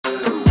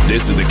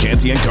This is the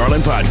Canty and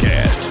Carlin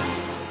Podcast.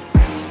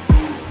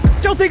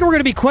 Don't think we're going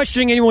to be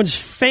questioning anyone's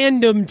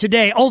fandom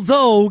today,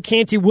 although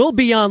Canty will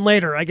be on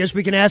later. I guess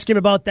we can ask him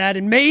about that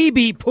and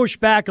maybe push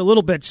back a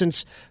little bit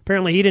since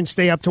apparently he didn't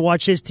stay up to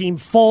watch his team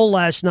fall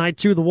last night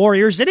to the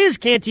Warriors. It is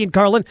Canty and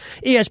Carlin,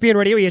 ESPN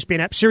Radio, ESPN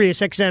app, Sirius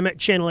XM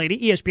Channel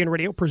 80, ESPN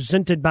Radio,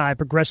 presented by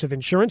Progressive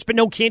Insurance. But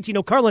no Canty,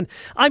 no Carlin.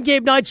 I'm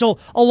Gabe Neitzel,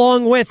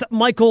 along with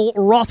Michael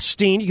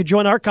Rothstein. You can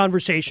join our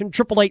conversation,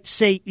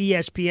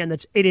 888-SAY-ESPN.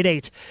 That's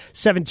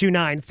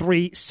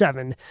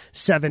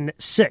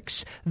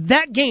 888-729-3776.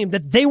 That game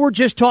that they were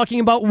just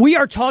talking about, we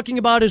are talking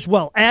about as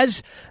well,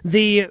 as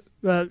the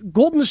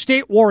Golden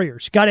State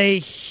Warriors got a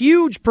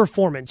huge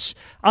performance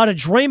out of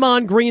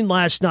Draymond Green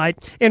last night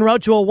en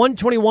route to a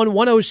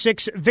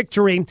 121-106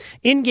 victory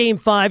in Game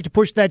 5 to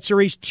push that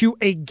series to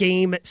a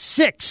Game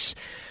 6.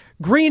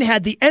 Green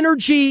had the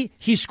energy.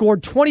 He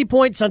scored 20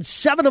 points on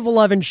 7 of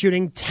 11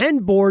 shooting, 10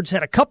 boards,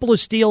 had a couple of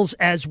steals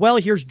as well.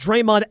 Here's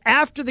Draymond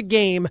after the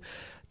game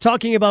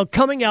talking about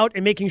coming out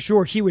and making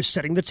sure he was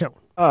setting the tone.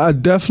 I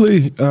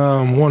definitely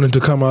wanted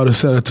to come out and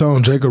set a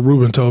tone. Jacob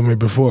Rubin told me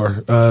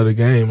before the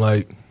game,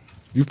 like,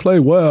 you've played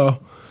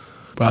well,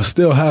 but I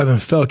still haven't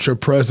felt your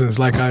presence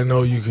like I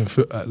know you can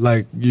feel,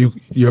 like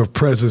your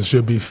presence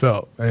should be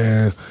felt.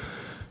 And,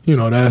 you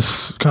know,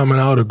 that's coming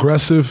out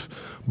aggressive,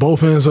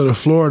 both ends of the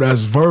floor.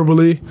 That's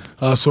verbally,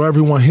 so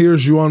everyone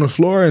hears you on the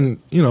floor.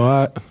 And, you know,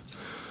 I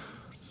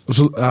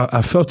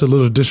felt a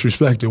little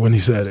disrespected when he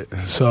said it.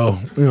 So,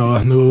 you know,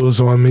 I knew it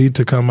was on me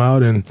to come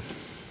out and,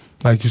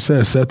 like you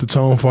said, set the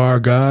tone for our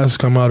guys,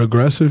 come out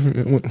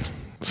aggressive.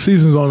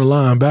 Season's on the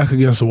line, back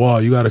against the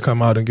wall. You got to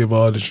come out and give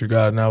all that you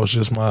got. And that was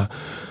just my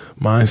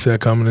mindset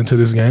coming into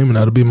this game, and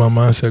that'll be my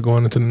mindset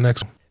going into the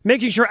next one.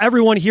 Making sure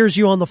everyone hears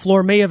you on the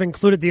floor may have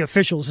included the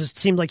officials. It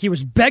seemed like he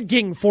was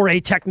begging for a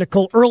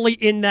technical early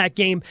in that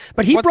game.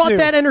 But he brought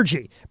that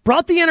energy.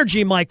 Brought the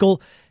energy, Michael.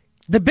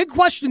 The big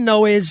question,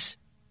 though, is,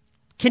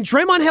 can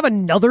Draymond have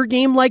another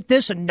game like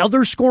this,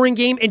 another scoring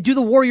game, and do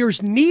the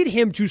Warriors need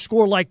him to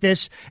score like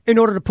this in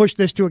order to push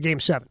this to a Game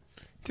 7?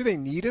 Do they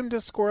need him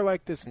to score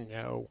like this?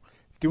 No.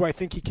 Do I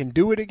think he can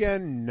do it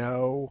again?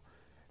 No.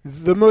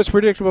 The most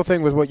predictable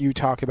thing was what you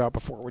talked about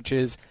before, which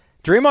is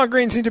Draymond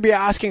Green seemed to be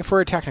asking for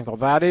a technical.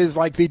 That is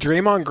like the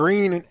Draymond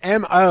Green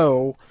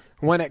MO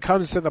when it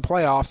comes to the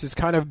playoffs, is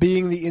kind of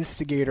being the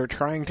instigator,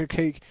 trying to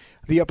take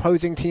the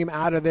opposing team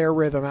out of their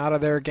rhythm, out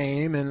of their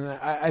game. And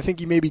I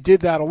think he maybe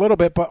did that a little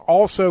bit, but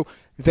also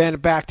then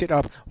backed it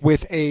up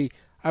with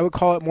I would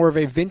call it more of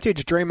a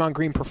vintage Draymond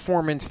Green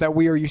performance that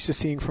we are used to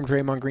seeing from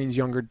Draymond Green's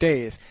younger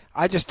days.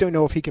 I just don't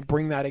know if he can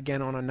bring that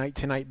again on a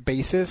night-to-night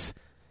basis.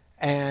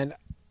 And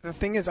the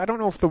thing is, I don't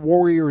know if the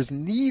Warriors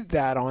need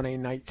that on a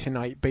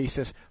night-to-night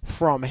basis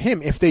from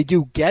him. If they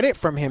do get it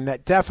from him,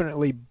 that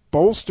definitely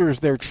bolsters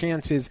their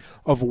chances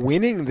of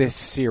winning this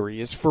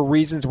series for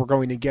reasons we're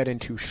going to get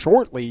into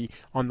shortly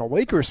on the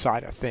Lakers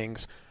side of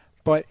things.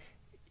 But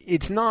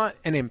it's not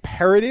an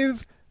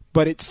imperative,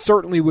 but it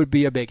certainly would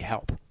be a big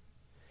help.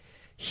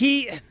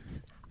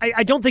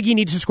 I don't think he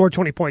needs to score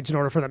 20 points in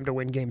order for them to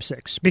win Game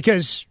 6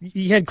 because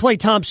you had Klay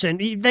Thompson.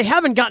 They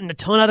haven't gotten a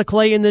ton out of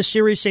Klay in this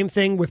series. Same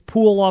thing with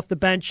Poole off the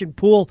bench, and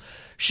Poole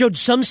showed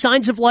some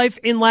signs of life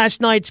in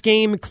last night's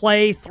game.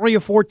 Klay, 3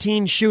 of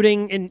 14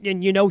 shooting,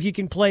 and you know he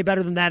can play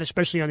better than that,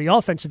 especially on the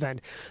offensive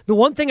end. The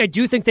one thing I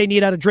do think they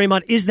need out of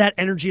Draymond is that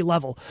energy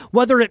level.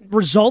 Whether it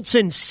results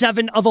in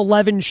 7 of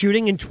 11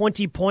 shooting and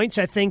 20 points,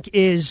 I think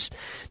is,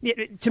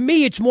 to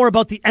me, it's more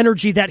about the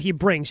energy that he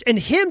brings. And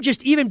him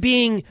just even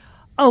being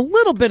a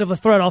little bit of a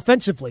threat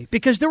offensively,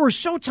 because there were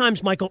so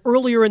times, Michael,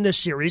 earlier in this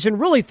series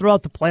and really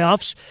throughout the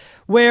playoffs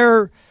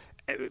where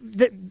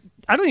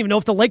I don't even know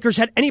if the Lakers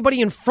had anybody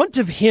in front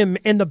of him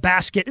in the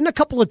basket. And a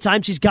couple of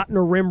times he's gotten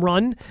a rim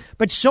run,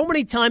 but so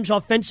many times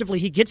offensively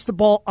he gets the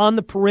ball on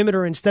the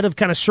perimeter instead of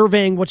kind of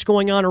surveying what's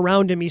going on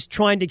around him. He's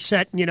trying to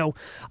set, a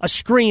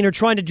screen or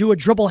trying to do a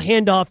dribble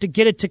handoff to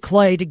get it to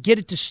Klay, to get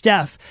it to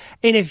Steph.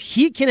 And if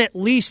he can at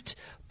least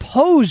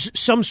pose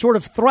some sort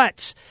of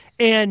threat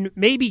and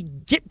maybe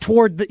get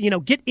toward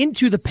get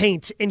into the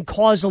paint and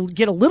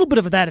get a little bit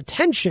of that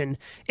attention,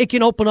 it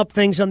can open up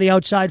things on the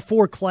outside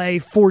for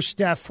Klay, for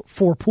Steph,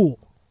 for Poole.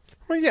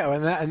 Well, yeah,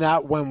 and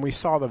that when we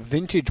saw the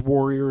vintage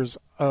Warriors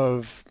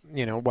of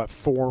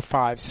 4,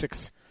 5,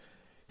 6,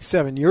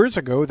 7 years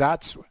ago,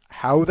 that's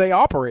how they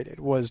operated.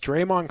 Was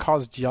Draymond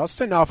caused just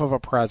enough of a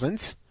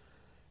presence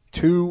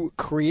to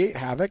create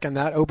havoc, and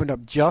that opened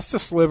up just a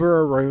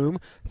sliver of room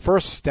for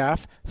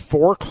Steph,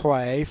 for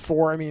Klay,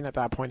 at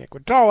that point,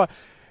 Iguodala,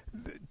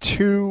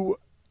 to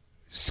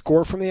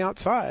score from the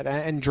outside.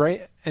 And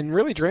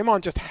really,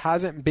 Draymond just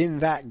hasn't been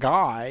that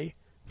guy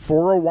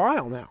for a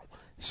while now.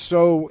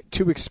 So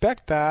to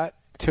expect that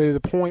to the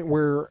point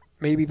where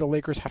maybe the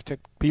Lakers have to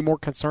be more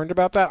concerned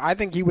about that, I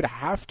think he would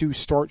have to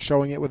start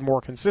showing it with more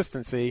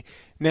consistency.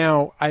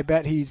 Now, I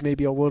bet he's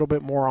maybe a little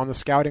bit more on the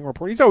scouting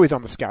report. He's always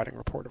on the scouting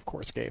report, of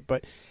course, Gabe,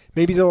 but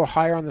maybe he's a little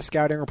higher on the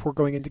scouting report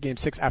going into Game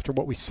 6 after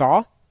what we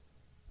saw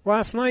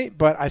last night,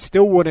 but I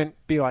still wouldn't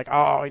be like,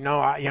 oh,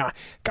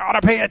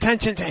 gotta pay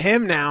attention to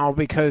him now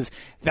because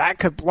that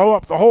could blow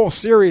up the whole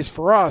series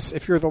for us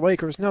if you're the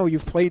Lakers. No,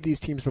 you've played these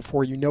teams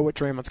before. You know what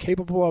Draymond's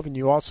capable of, and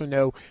you also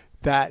know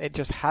that it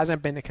just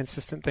hasn't been a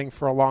consistent thing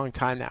for a long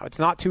time now. It's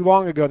not too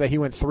long ago that he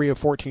went 3 of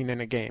 14 in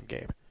a game,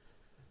 Gabe.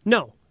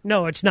 No,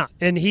 it's not.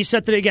 And he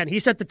set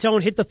the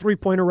tone, hit the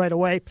three-pointer right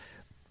away,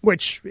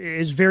 which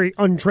is very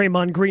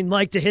un-Draymond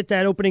Green-like to hit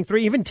that opening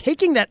three, even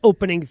taking that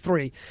opening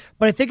three.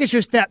 But I think it's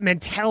just that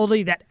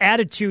mentality, that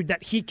attitude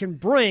that he can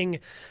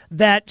bring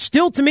that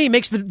still, to me,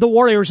 makes the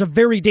Warriors a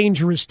very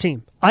dangerous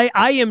team. I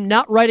am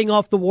not writing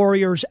off the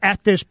Warriors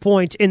at this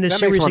point in this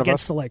series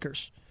against the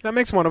Lakers. That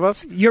makes one of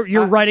us.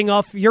 You're writing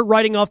off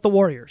the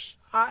Warriors.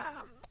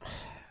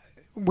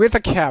 With a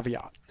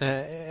caveat,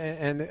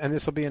 and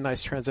this will be a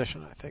nice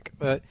transition, I think,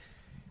 but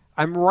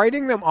I'm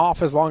writing them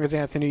off as long as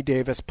Anthony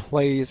Davis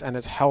plays and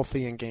is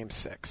healthy in Game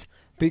 6.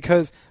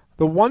 Because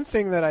the one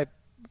thing that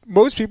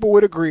most people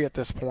would agree at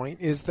this point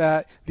is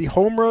that the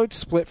home road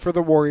split for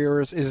the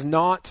Warriors is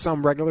not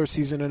some regular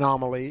season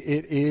anomaly.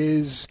 It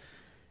is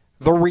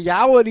the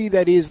reality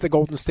that is the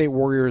Golden State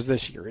Warriors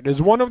this year. It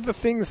is one of the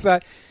things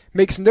that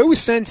makes no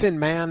sense in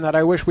man that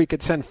I wish we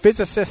could send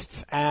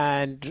physicists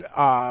and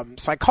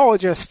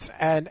psychologists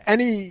and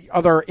any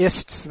other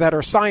ists that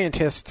are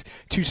scientists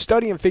to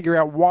study and figure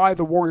out why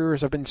the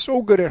Warriors have been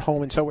so good at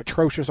home and so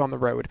atrocious on the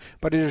road.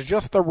 But it is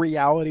just the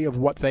reality of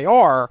what they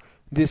are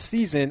this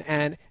season.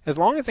 And as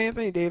long as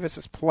Anthony Davis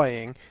is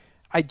playing,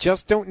 I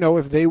just don't know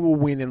if they will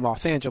win in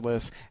Los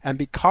Angeles. And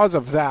because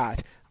of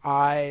that,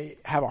 I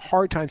have a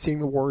hard time seeing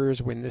the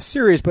Warriors win this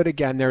series, but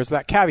again, there's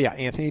that caveat.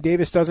 Anthony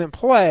Davis doesn't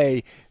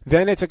play,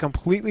 then it's a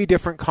completely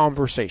different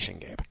conversation,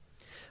 Gabe.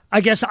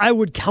 I guess I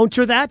would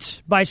counter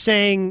that by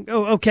saying,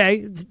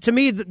 okay, to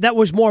me, that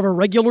was more of a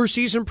regular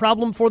season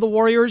problem for the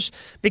Warriors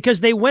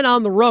because they went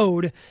on the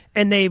road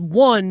and they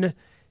won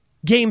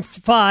Game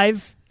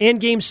 5 and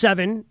Game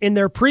 7 in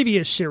their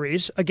previous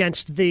series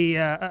against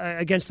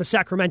the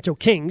Sacramento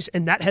Kings,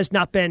 and that has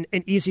not been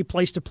an easy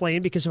place to play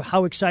in because of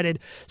how excited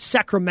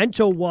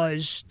Sacramento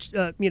was,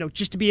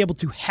 just to be able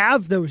to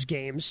have those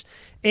games.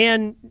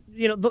 And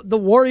the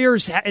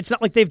Warriors, it's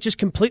not like they've just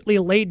completely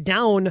laid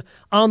down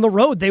on the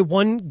road. They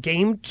won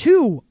Game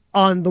 2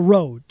 on the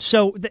road,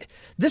 so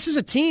this is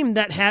a team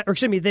that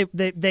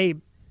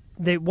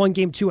they won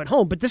Game 2 at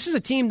home. But this is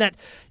a team that,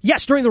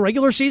 yes, during the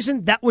regular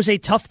season, that was a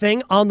tough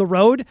thing on the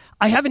road.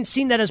 I haven't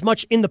seen that as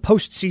much in the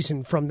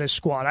postseason from this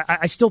squad.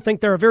 I still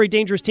think they're a very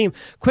dangerous team.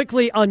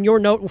 Quickly, on your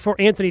note for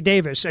Anthony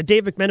Davis,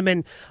 Dave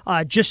McMenamin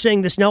just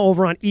saying this now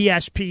over on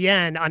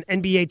ESPN on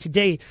NBA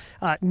Today.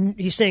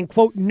 He's saying,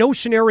 quote, no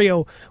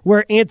scenario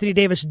where Anthony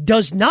Davis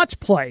does not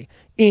play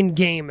in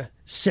Game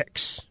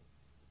 6.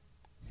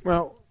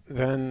 Well,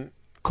 then,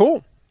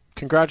 cool.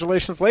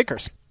 Congratulations,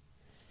 Lakers.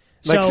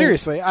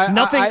 Seriously.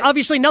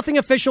 Obviously nothing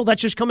official.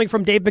 That's just coming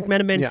from Dave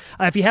McMenamin. Yeah.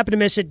 If you happen to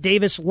miss it,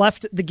 Davis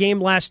left the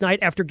game last night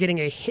after getting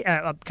a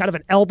kind of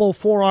an elbow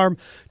forearm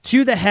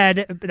to the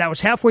head. That was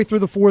halfway through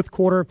the fourth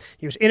quarter.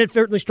 He was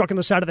inadvertently struck in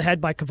the side of the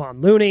head by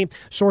Kevon Looney.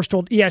 Source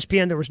told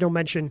ESPN there was no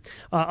mention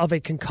of a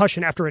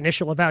concussion after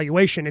initial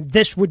evaluation, and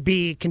this would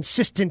be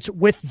consistent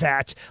with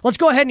that. Let's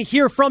go ahead and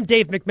hear from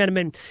Dave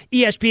McMenamin,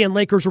 ESPN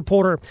Lakers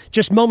reporter,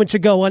 just moments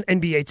ago on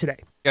NBA Today.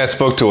 I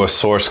spoke to a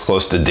source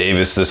close to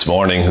Davis this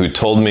morning who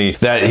told me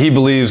that he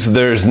believes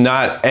there's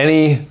not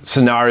any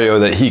scenario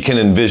that he can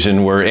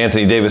envision where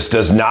Anthony Davis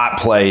does not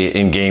play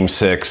in Game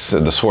 6.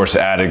 The source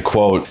added,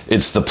 quote,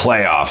 it's the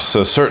playoffs.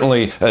 So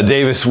certainly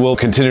Davis will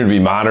continue to be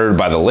monitored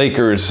by the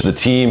Lakers. The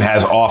team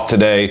has off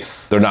today.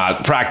 They're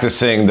not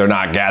practicing. They're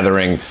not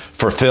gathering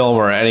for film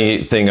or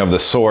anything of the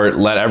sort.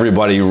 Let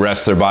everybody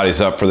rest their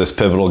bodies up for this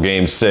pivotal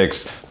Game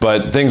 6.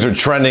 But things are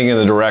trending in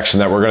the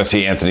direction that we're going to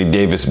see Anthony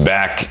Davis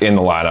back in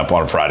the lineup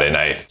on Friday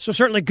night. So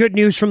certainly good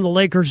news from the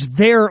Lakers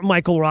there,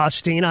 Michael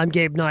Rothstein. I'm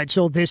Gabe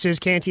Neitzel. This is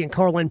Canty and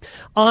Carlin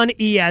on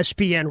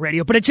ESPN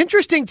Radio. But it's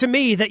interesting to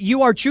me that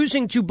you are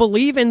choosing to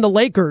believe in the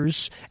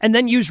Lakers and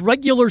then use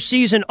regular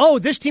season. Oh,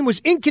 this team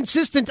was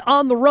inconsistent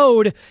on the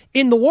road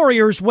in the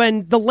Warriors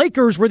when the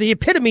Lakers were the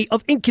epitome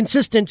of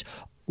inconsistent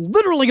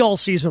literally all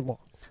season long.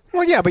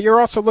 Well, yeah, but you're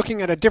also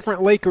looking at a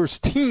different Lakers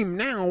team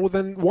now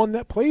than one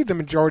that played the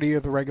majority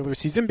of the regular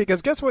season,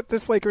 because guess what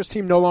this Lakers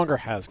team no longer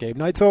has, Gabe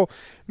Neitzel?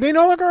 They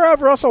no longer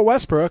have Russell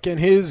Westbrook and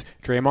his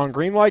Draymond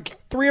Green-like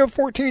 3 of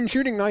 14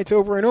 shooting nights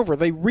over and over.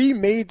 They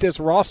remade this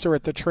roster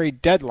at the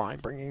trade deadline,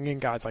 bringing in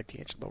guys like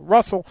D'Angelo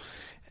Russell,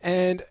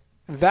 and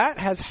that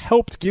has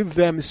helped give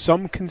them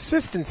some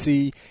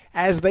consistency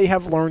as they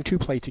have learned to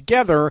play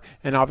together.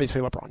 And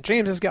obviously LeBron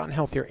James has gotten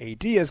healthier.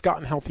 AD has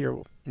gotten healthier.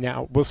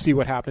 Now we'll see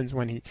what happens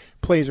when he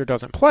plays or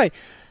doesn't play.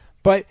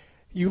 But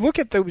you look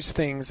at those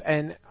things,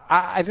 and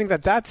I think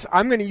that's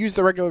I'm going to use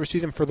the regular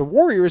season for the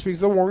Warriors because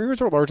the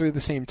Warriors are largely the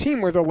same team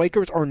where the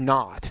Lakers are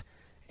not.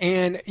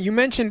 And you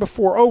mentioned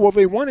before,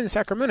 they won in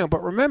Sacramento.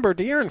 But remember,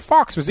 De'Aaron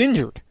Fox was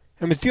injured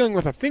and was dealing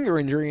with a finger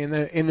injury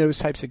in those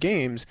types of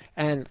games.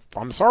 And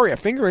I'm sorry, a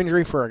finger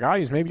injury for a guy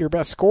who's maybe your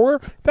best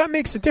scorer, that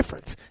makes a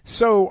difference.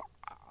 So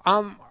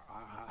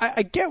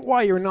I get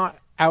why you're not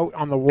out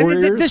on the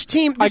Warriors. This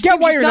team, I get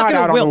why you're not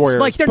out on the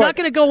Warriors. Like, they're not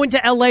going to go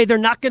into L.A. They're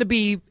not going to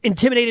be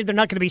intimidated. They're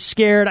not going to be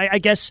scared. I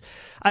guess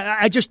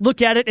I just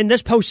look at it, and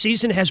this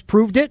postseason has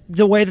proved it,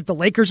 the way that the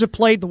Lakers have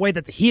played, the way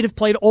that the Heat have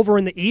played over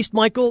in the East,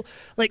 Michael.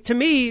 Like, to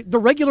me, the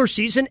regular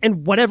season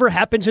and whatever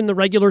happens in the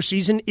regular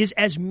season is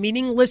as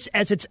meaningless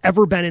as it's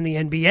ever been in the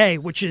NBA,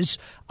 which is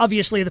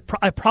obviously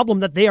a problem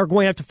that they are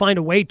going to have to find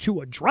a way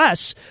to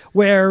address,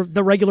 where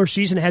the regular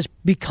season has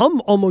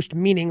become almost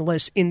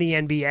meaningless in the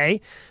NBA.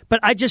 But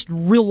I just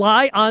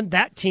rely on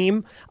that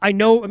team. I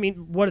know,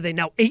 what are they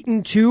now,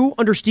 8-2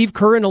 under Steve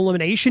Kerr in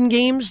elimination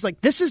games?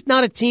 Like, this is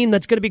not a team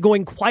that's going to be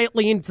going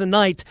quietly into the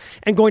night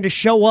and going to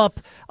show up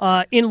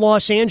in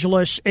Los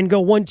Angeles and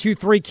go 1-2-3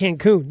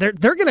 Cancun.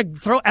 They're going to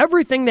throw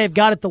everything they've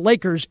got at the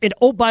Lakers. And,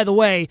 oh, by the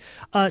way,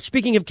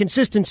 speaking of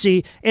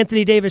consistency,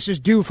 Anthony Davis is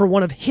due for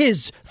one of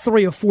his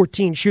 3 of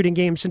 14 shooting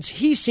games, since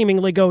he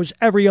seemingly goes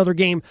every other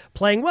game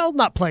playing well,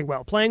 not playing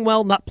well, playing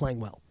well, not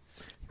playing well.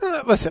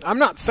 Listen, I'm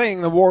not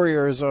saying the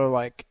Warriors are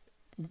like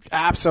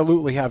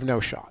absolutely have no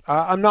shot.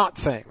 I'm not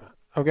saying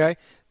that, okay?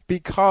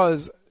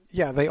 Because,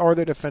 yeah, they are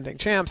the defending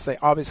champs. They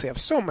obviously have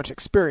so much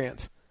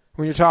experience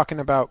when you're talking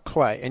about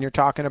Clay and you're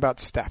talking about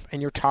Steph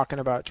and you're talking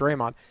about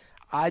Draymond.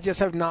 I just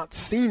have not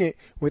seen it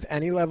with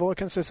any level of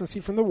consistency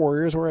from the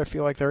Warriors, where I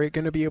feel like they're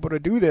going to be able to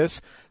do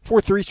this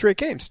for 3 straight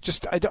games.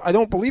 Just I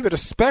don't believe it,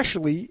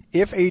 especially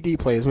if AD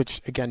plays,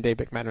 which, again, Dave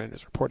McMenamin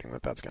is reporting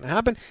that that's going to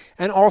happen.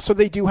 And also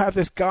they do have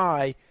this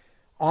guy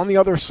on the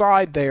other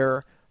side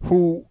there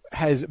who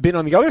has been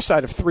on the other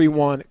side of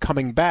 3-1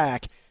 coming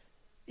back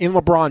in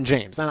LeBron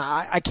James. And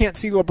I can't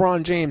see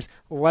LeBron James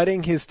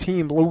letting his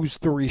team lose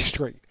 3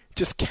 straight.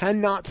 Just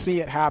cannot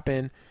see it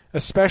happen,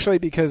 especially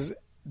because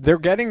they're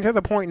getting to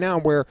the point now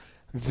where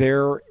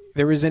there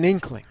is an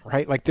inkling,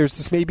 right? Like, there's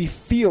this maybe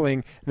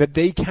feeling that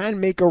they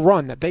can make a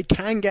run, that they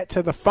can get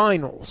to the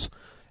finals.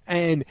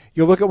 And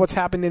you look at what's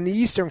happened in the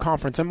Eastern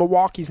Conference, and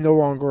Milwaukee's no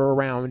longer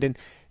around, and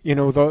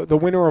the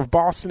winner of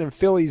Boston and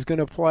Philly is going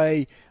to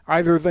play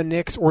either the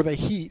Knicks or the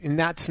Heat, and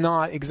that's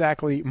not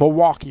exactly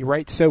Milwaukee,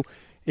 right? So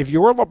if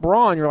you're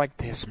LeBron, you're like,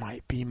 this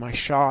might be my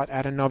shot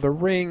at another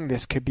ring.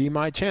 This could be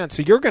my chance.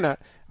 So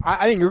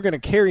I think you're going to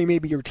carry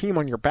maybe your team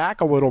on your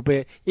back a little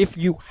bit if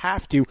you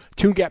have to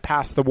get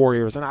past the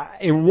Warriors. And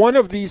in one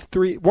of these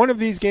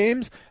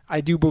games,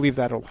 I do believe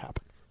that'll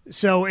happen.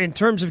 So in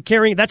terms of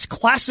carrying, that's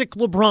classic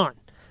LeBron.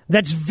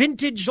 That's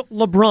vintage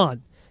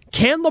LeBron.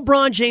 Can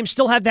LeBron James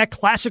still have that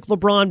classic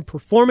LeBron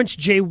performance?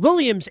 Jay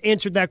Williams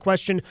answered that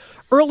question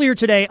earlier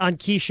today on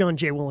Keyshawn,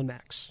 Jay, Will, and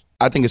Max.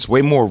 I think it's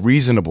way more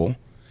reasonable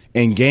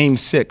in Game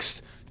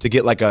 6 to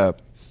get like a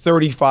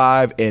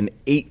 35 and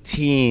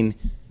 18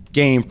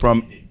 game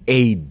from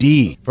AD.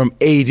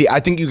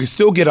 I think you can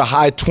still get a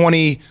high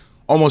 20,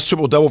 almost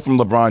triple-double from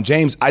LeBron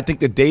James. I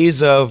think the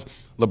days of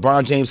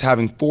LeBron James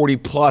having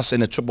 40-plus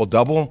and a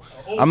triple-double,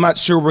 I'm not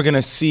sure we're going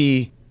to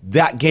see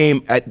that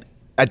game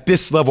at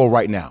this level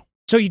right now.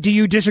 So do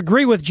you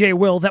disagree with Jay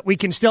Will that we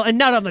can still, and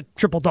not on the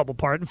triple-double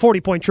part,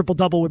 40-point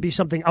triple-double would be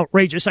something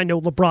outrageous. I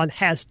know LeBron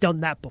has done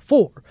that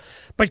before.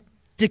 But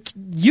do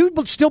you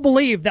still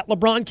believe that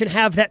LeBron can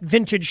have that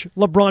vintage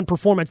LeBron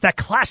performance, that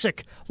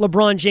classic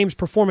LeBron James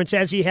performance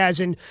as he has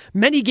in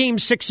many Game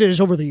 6s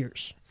over the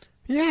years?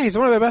 Yeah, he's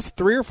one of the best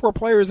 3 or 4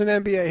 players in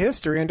NBA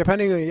history, and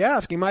depending on who you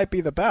ask, he might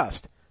be the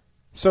best.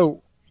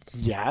 So,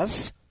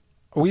 yes,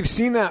 we've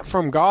seen that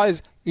from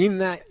guys in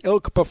that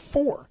ilk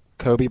before.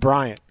 Kobe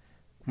Bryant,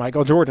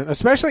 Michael Jordan,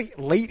 especially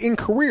late in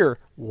career,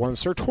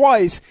 once or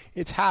twice,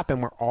 it's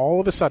happened where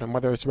all of a sudden,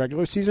 whether it's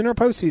regular season or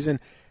postseason,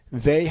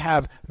 they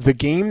have the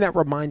game that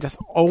reminds us,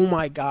 oh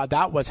my God,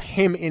 that was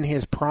him in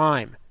his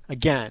prime.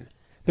 Again,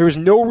 there is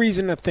no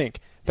reason to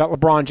think that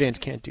LeBron James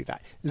can't do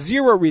that.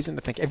 Zero reason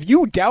to think. If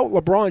you doubt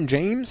LeBron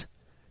James,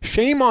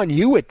 shame on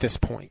you at this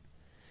point.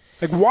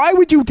 Like, why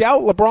would you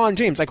doubt LeBron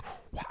James? Like,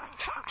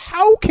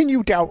 how can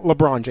you doubt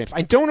LeBron James?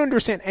 I don't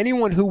understand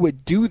anyone who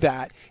would do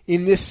that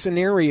in this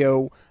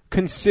scenario,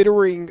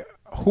 considering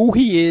who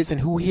he is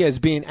and who he has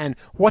been and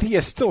what he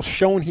has still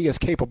shown he is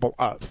capable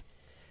of.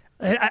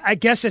 I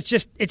guess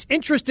it's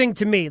interesting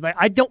to me. Like,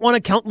 I don't want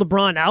to count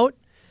LeBron out,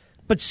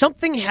 but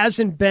something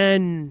hasn't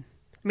been.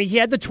 I mean, he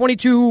had the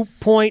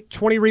 22-point,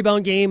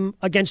 20-rebound game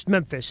against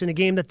Memphis in a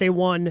game that they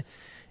won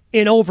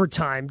in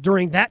overtime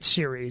during that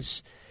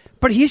series.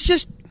 But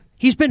he's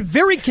been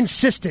very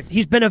consistent.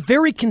 He's been a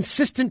very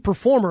consistent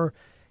performer.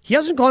 He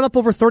hasn't gone up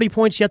over 30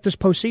 points yet this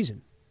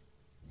postseason.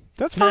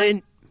 That's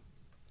fine.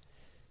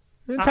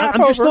 I'm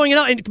just throwing it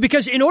out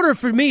because in order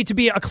for me to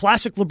be a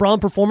classic LeBron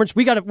performance,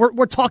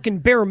 we're talking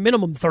bare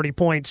minimum 30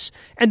 points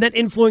and then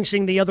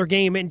influencing the other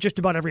game in just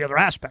about every other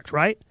aspect,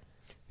 right?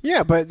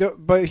 Yeah, but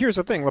here's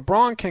the thing: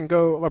 LeBron can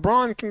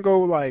go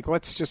like,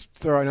 let's just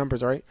throw out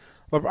numbers, all right?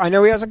 I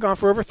know he hasn't gone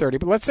for over 30,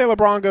 but let's say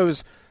LeBron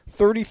goes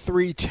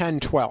 33, 10,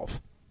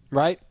 12,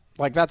 right?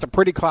 Like, that's a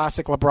pretty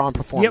classic LeBron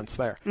performance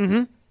there.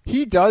 Mm-hmm.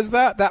 he does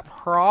that, that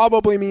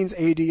probably means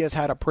AD has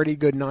had a pretty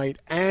good night,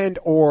 and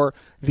or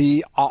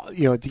the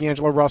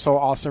D'Angelo Russell,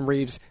 Austin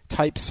Reeves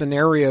type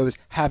scenarios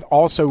have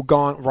also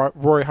gone,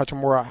 Rory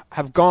Hachimura,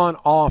 have gone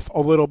off a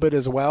little bit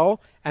as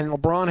well. And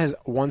LeBron has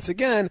once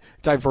again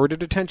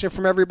diverted attention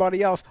from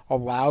everybody else,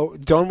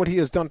 done what he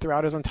has done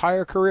throughout his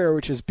entire career,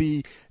 which is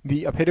be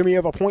the epitome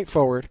of a point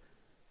forward,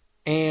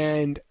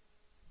 and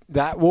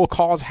that will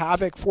cause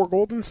havoc for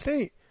Golden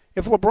State.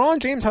 If LeBron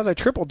James has a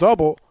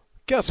triple-double,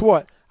 guess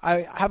what?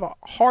 I have a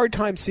hard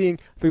time seeing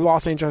the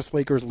Los Angeles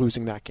Lakers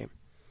losing that game.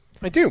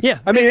 I do. Yeah.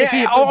 I mean,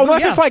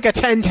 unless it's like a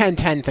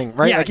 10-10-10 thing,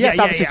 right? Yeah, like, yes,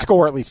 obviously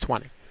score at least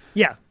 20.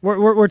 Yeah,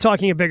 we're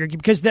talking a bigger game,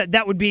 because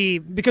that would be,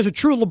 because a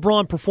true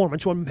LeBron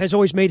performance, what has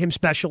always made him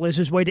special is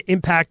his way to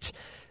impact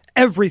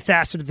every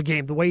facet of the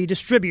game, the way he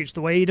distributes,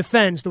 the way he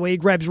defends, the way he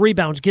grabs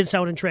rebounds, gets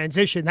out in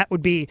transition. That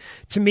would be,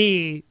 to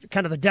me,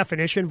 kind of the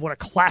definition of what a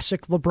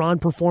classic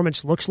LeBron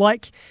performance looks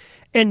like.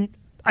 And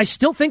I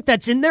still think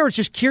that's in there. It's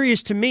just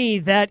curious to me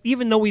that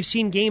even though we've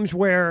seen games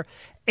where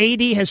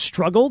AD has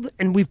struggled,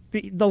 and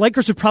the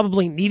Lakers have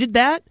probably needed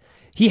that,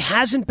 he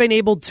hasn't been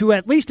able to,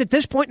 at least at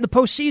this point in the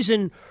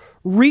postseason,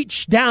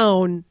 reach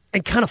down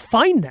and kind of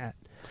find that.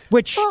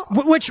 Which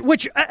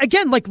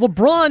again, like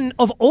LeBron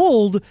of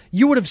old,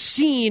 you would have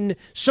seen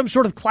some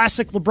sort of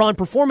classic LeBron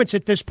performance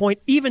at this point,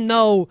 even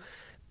though,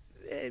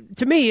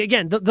 to me,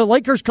 again, the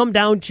Lakers come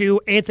down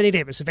to Anthony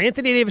Davis. If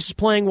Anthony Davis is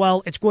playing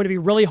well, it's going to be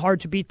really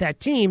hard to beat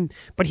that team.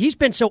 But he's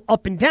been so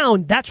up and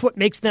down. That's what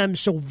makes them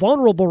so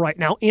vulnerable right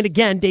now. And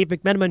again, Dave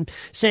McMenamin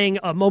saying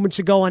moments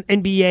ago on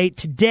NBA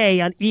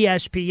Today on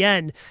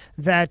ESPN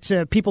that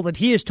people that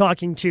he is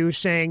talking to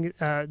saying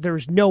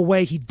there's no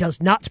way he does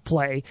not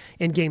play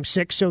in Game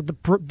 6. So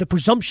the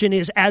presumption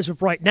is, as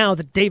of right now,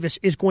 that Davis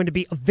is going to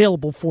be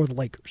available for the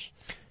Lakers.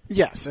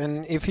 Yes,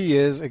 and if he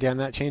is, again,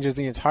 that changes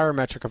the entire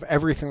metric of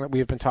everything that we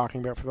have been talking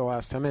about for the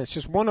last 10 minutes.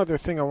 Just one other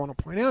thing I want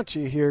to point out to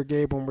you here,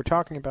 Gabe, when we're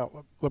talking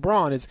about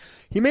LeBron, is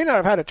he may not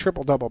have had a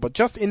triple-double, but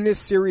just in this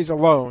series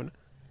alone,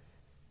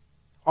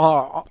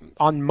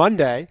 on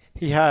Monday,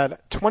 he had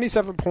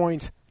 27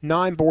 points,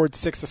 9 boards,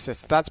 6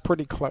 assists. That's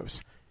pretty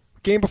close.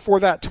 Game before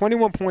that,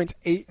 21 points,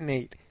 8 and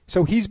 8.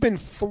 So he's been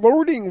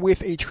flirting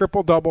with a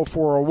triple-double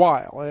for a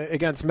while.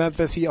 Against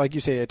Memphis, he, like you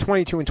say, had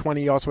 22 and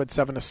 20. He also had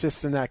 7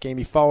 assists in that game.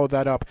 He followed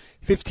that up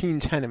 15,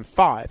 10, and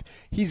 5.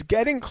 He's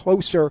getting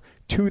closer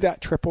to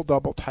that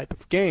triple-double type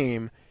of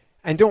game.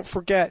 And don't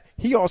forget,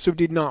 he also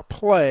did not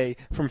play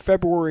from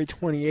February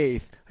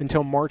 28th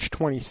until March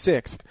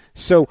 26th.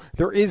 So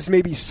there is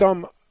maybe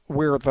some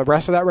where the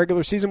rest of that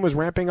regular season was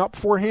ramping up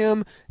for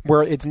him,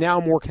 where it's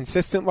now more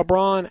consistent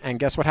LeBron. And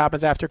guess what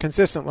happens after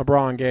consistent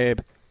LeBron,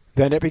 Gabe?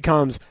 Then it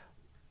becomes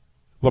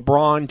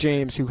LeBron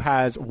James, who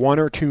has 1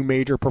 or 2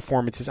 major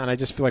performances, and I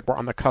just feel like we're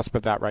on the cusp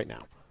of that right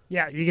now.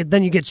 Yeah,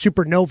 then you get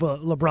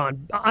supernova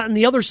LeBron. On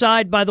the other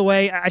side, by the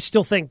way, I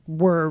still think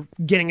we're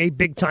getting a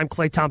big-time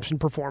Klay Thompson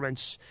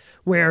performance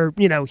where,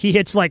 he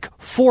hits like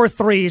 4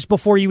 threes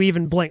before you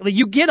even blink. Like,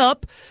 you get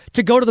up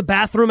to go to the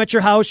bathroom at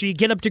your house, or you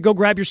get up to go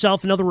grab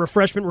yourself another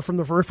refreshment from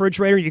the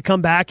refrigerator, you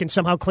come back, and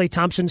somehow Klay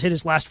Thompson's hit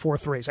his last 4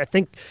 threes. I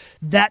think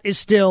that is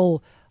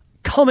still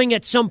coming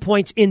at some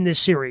points in this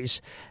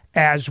series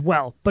as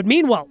well. But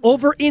meanwhile,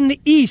 over in the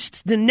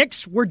East, the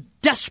Knicks were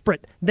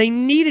desperate. They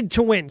needed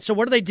to win. So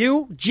what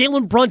do?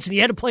 Jalen Brunson, he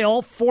had to play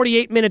all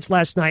 48 minutes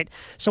last night.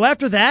 So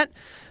after that,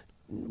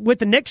 with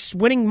the Knicks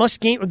winning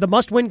the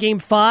must-win Game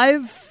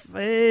 5,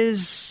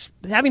 is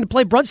having to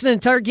play Brunson an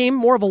entire game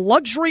more of a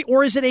luxury,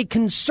 or is it a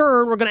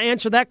concern? We're going to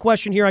answer that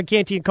question here on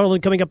Canty and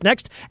Carlin coming up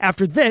next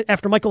after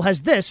Michael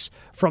has this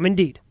from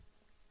Indeed.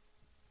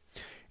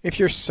 If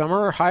your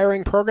summer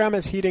hiring program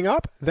is heating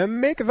up,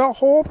 then make the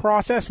whole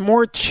process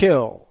more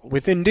chill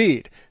with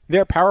Indeed.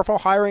 Their powerful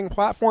hiring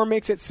platform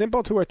makes it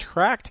simple to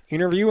attract,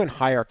 interview, and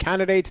hire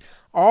candidates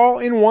all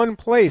in one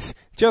place.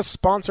 Just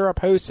sponsor a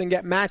post and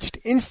get matched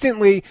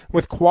instantly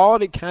with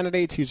quality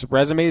candidates whose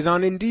resumes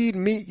on Indeed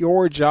meet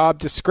your job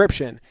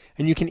description.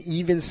 And you can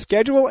even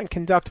schedule and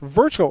conduct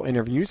virtual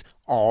interviews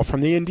all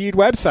from the Indeed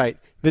website.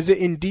 Visit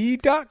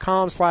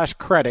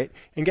Indeed.com/credit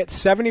and get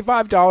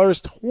 $75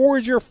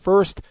 towards your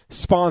first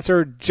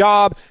sponsored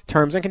job.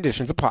 Terms and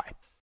conditions apply.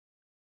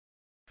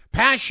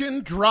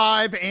 Passion,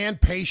 drive,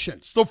 and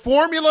patience. The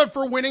formula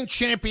for winning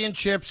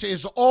championships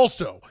is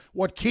also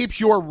what keeps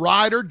your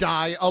ride or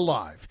die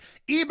alive.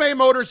 eBay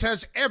Motors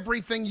has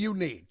everything you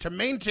need to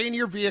maintain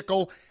your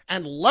vehicle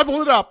and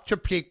level it up to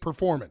peak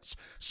performance.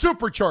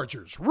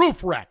 Superchargers,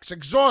 roof racks,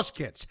 exhaust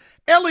kits,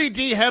 LED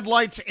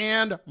headlights,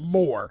 and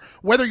more.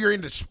 Whether you're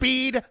into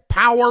speed,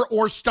 power,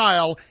 or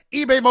style,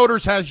 eBay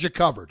Motors has you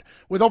covered.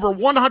 With over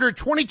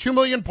 122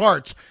 million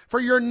parts for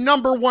your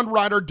number one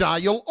ride or die,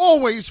 you'll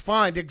always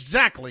find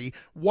exactly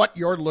what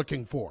you're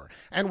looking for.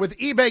 And with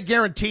eBay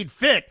Guaranteed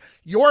Fit,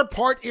 your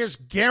part is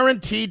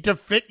guaranteed to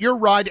fit your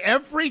ride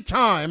every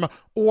time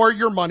or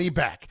your money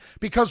back.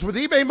 Because with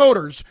eBay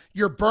Motors,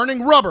 you're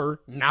burning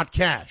rubber, not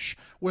cash.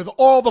 With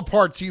all the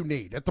parts you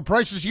need at the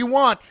prices you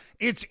want,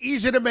 it's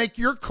easy to make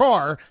your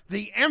car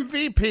the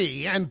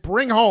MVP and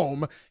bring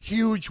home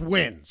huge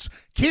wins.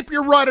 Keep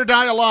your ride or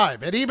die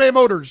alive at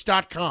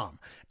ebaymotors.com.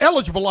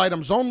 Eligible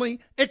items only.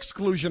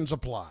 Exclusions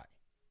apply.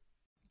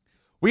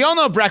 We all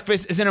know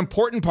breakfast is an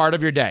important part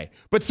of your day,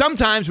 but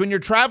sometimes when you're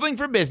traveling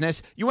for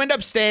business, you end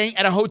up staying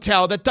at a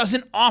hotel that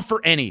doesn't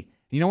offer any.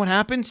 You know what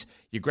happens?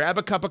 You grab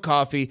a cup of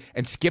coffee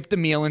and skip the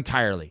meal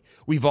entirely.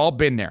 We've all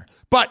been there.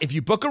 But if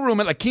you book a room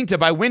at La Quinta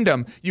by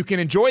Wyndham, you can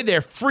enjoy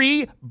their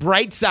free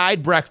Bright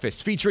Side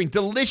breakfast featuring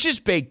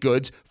delicious baked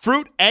goods,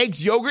 fruit,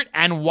 eggs, yogurt,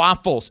 and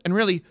waffles. And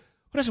really,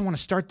 who doesn't want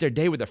to start their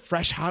day with a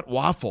fresh, hot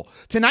waffle?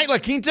 Tonight, La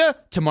Quinta,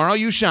 tomorrow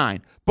you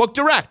shine. Book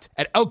direct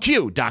at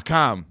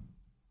lq.com.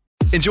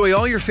 Enjoy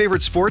all your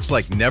favorite sports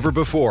like never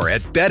before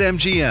at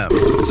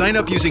BetMGM. Sign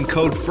up using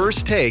code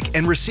FIRSTTAKE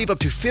and receive up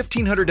to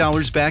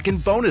 $1,500 back in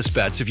bonus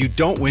bets if you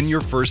don't win your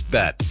first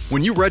bet.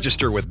 When you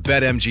register with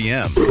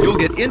BetMGM, you'll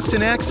get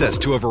instant access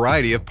to a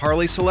variety of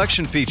parlay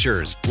selection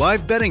features,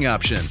 live betting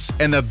options,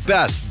 and the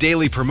best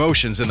daily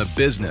promotions in the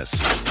business.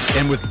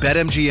 And with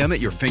BetMGM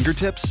at your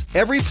fingertips,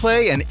 every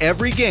play and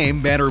every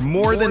game matter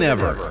more than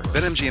ever.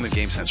 BetMGM and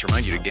GameSense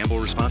remind you to gamble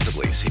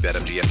responsibly. See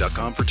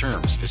BetMGM.com for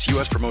terms. This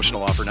U.S.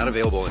 promotional offer not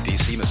available in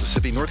D.C.,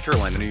 Mississippi, North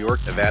Carolina, New York,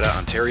 Nevada,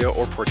 Ontario,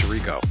 or Puerto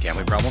Rico.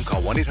 Gambling problem?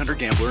 Call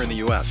 1-800-GAMBLER in the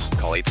U.S.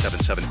 Call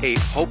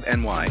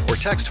 877-8-HOPE-NY or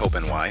text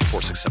HOPE-NY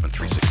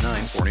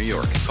 467-369 for New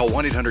York. Call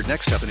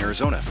 1-800-NEXT-STEP in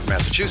Arizona. For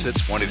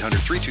Massachusetts,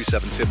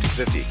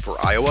 1-800-327-5050.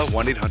 For Iowa,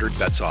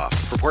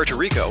 1-800-BETS-OFF. For Puerto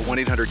Rico,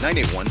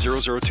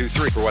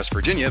 1-800-981-0023. For West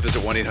Virginia,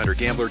 visit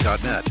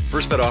 1-800-GAMBLER.net.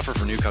 First bet offer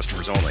for new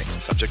customers only.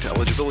 Subject to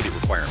eligibility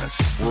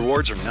requirements.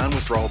 Rewards are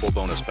non-withdrawable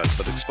bonus bets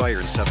that expire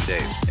in 7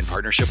 days. In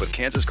partnership with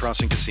Kansas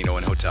Crossing Casino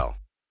and Hotel.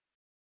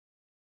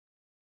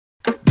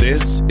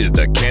 This is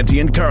the Canty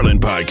and Carlin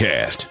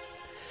podcast.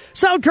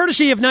 Sound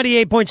courtesy of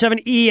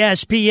 98.7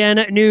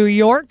 ESPN New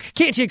York.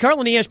 Canty and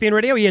Carlin, ESPN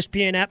Radio,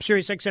 ESPN app,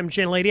 Sirius XM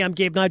Channel 80. I'm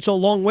Gabe Neitzel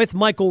along with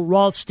Michael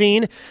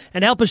Rothstein.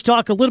 And help us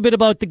talk a little bit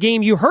about the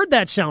game you heard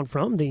that sound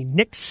from, the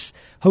Knicks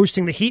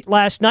hosting the Heat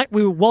last night.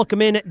 We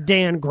welcome in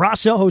Dan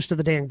Graca, host of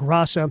the Dan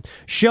Graca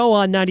Show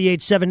on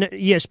 98.7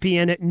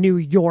 ESPN New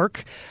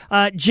York.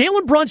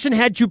 Jalen Brunson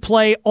had to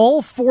play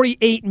all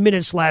 48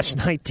 minutes last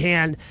night,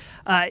 Dan.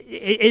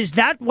 Is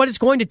that what it's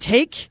going to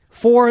take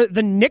for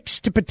the Knicks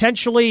to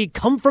potentially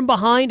come from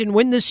behind and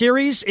win this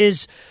series?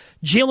 Is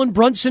Jalen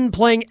Brunson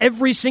playing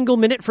every single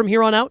minute from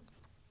here on out?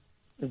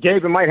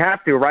 Gabe, it might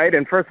have to, right?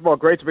 And first of all,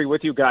 great to be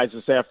with you guys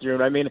this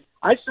afternoon. I mean,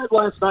 I said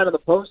last night on the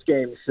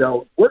postgame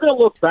show, we're going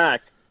to look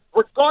back,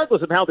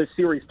 regardless of how this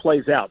series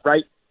plays out,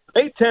 right?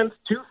 May 10th,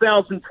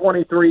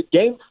 2023,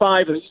 Game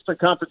 5 of the Eastern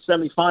Conference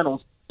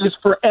semifinals is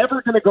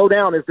forever going to go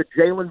down as the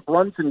Jalen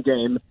Brunson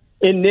game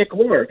in Nick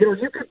Moore. You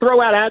know, you could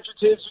throw out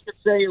adjectives. You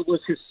could say it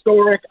was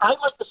historic. I'd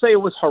like to say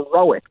it was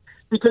heroic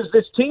because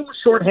this team was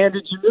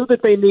shorthanded. You knew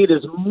that they need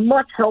as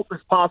much help as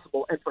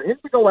possible. And for him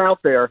to go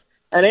out there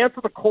and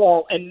answer the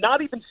call and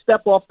not even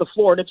step off the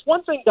floor. And it's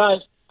one thing, guys,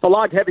 to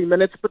log heavy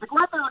minutes, but to go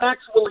out there and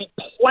actually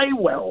play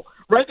well,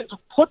 right, and to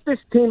put this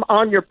team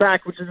on your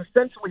back, which is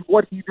essentially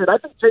what he did. I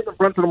think Jalen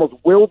Brunson almost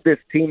willed this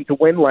team to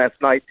win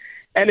last night.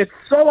 And it's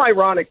so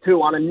ironic,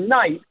 too, on a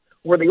night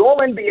where the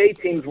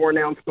All-NBA teams were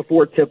announced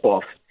before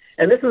tip-off.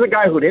 And this is a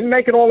guy who didn't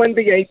make an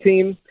All-NBA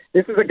team.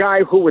 This is a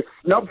guy who was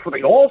snubbed for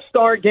the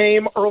All-Star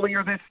game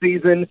earlier this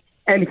season.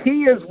 And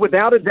he is,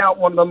 without a doubt,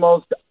 one of the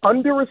most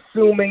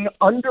underassuming,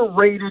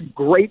 underrated,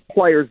 great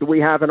players that we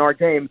have in our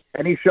game.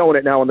 And he's showing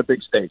it now on the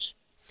big stage.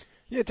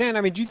 Yeah, Dan,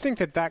 I mean, do you think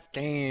that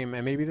game,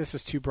 and maybe this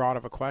is too broad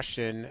of a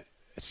question,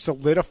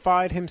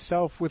 solidified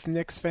himself with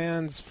Knicks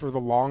fans for the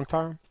long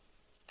term?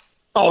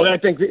 Oh, I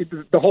think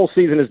the whole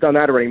season has done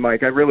that already,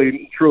 Mike. I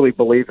really, truly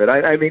believe it.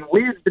 I mean,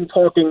 we've been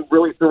talking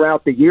really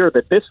throughout the year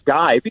that this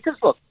guy, because,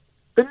 look,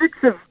 the Knicks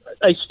have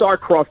a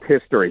star-crossed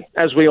history,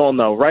 as we all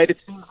know, right? It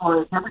seems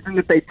like everything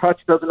that they touch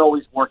doesn't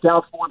always work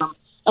out for them.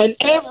 And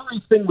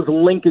everything was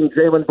linking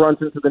Jalen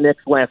Brunson to the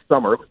Knicks last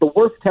summer. It was the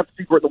worst-kept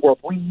secret in the world.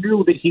 We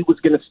knew that he was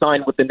going to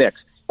sign with the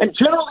Knicks. And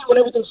generally, when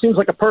everything seems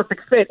like a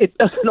perfect fit, it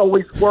doesn't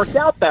always work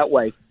out that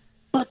way.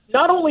 But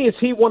not only is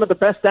he one of the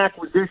best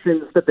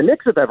acquisitions that the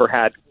Knicks have ever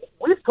had,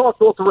 we've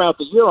talked all throughout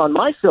the year on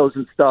my shows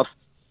and stuff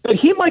that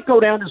he might go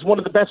down as one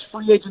of the best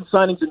free agent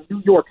signings in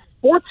New York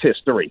sports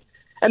history.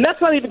 And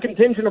that's not even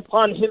contingent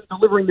upon him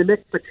delivering the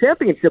Knicks the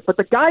championship, but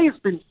the guy has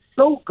been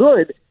so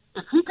good.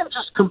 If he can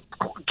just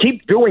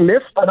keep doing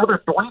this for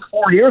another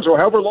 3-4 years or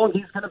however long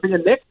he's going to be a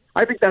Knick,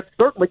 I think that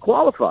certainly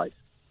qualifies.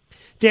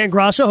 Dan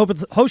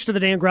Graca, host of the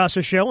Dan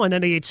Graca Show on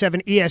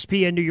 98.7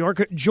 ESPN New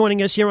York,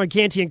 joining us here on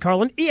Canty and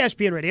Carlin,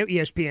 ESPN Radio,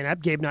 ESPN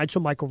app. Gabe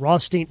Neitzel, Michael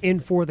Rothstein in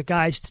for the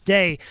guys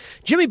today.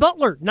 Jimmy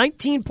Butler,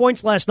 19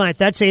 points last night.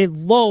 That's a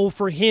low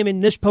for him in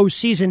this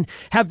postseason.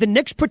 Have the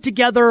Knicks put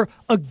together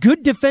a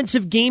good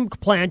defensive game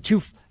plan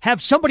to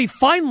have somebody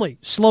finally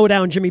slow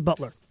down Jimmy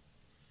Butler?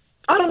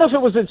 I don't know if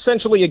it was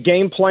essentially a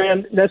game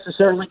plan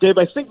necessarily, Gabe.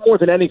 I think more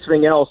than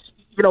anything else,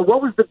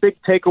 what was the big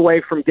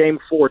takeaway from Game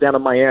 4 down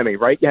in Miami,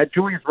 right? You had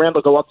Julius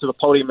Randle go up to the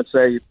podium and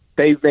say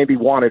they maybe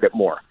wanted it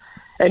more.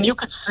 And you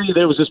could see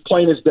there was as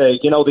plain as day.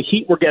 The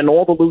Heat were getting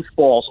all the loose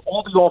balls,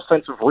 all the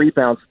offensive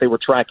rebounds that they were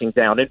tracking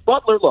down. And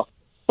Butler's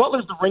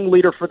the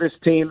ringleader for this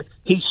team.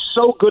 He's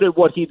so good at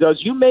what he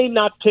does. You may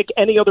not pick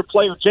any other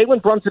player,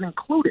 Jalen Brunson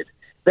included,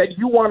 that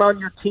you want on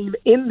your team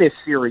in this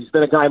series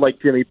than a guy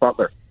like Jimmy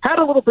Butler. Had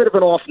a little bit of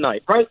an off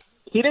night, right?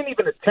 He didn't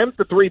even attempt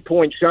the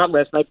three-point shot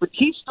last night, but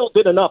he still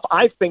did enough,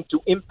 I think,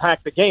 to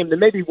impact the game. There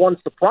may be one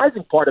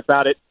surprising part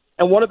about it,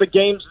 and one of the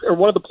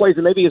plays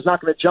that maybe is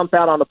not going to jump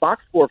out on the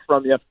box score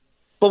from you.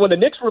 But when the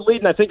Knicks were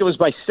leading, I think it was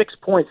by 6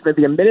 points,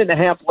 maybe a minute and a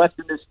half left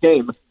in this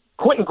game,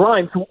 Quentin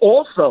Grimes, who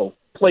also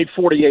played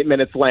 48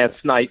 minutes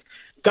last night,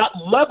 got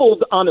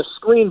leveled on a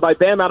screen by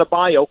Bam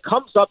Adebayo,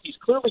 comes up, he's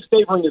clearly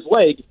favoring his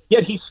leg,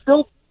 yet he's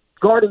still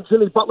guarding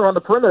Jimmy Butler on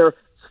the perimeter,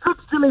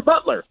 strips Jimmy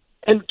Butler,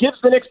 and gives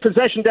the Knicks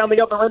possession down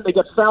the other end. They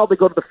get fouled, they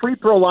go to the free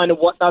throw line and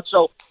whatnot.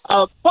 So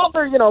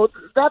Butler,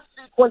 that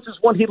sequence is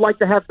one he'd like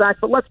to have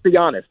back, but let's be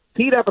honest.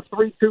 He'd have a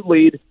 3-2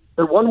 lead.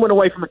 They're one win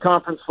away from the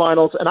conference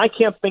finals, and I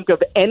can't think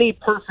of any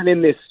person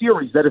in this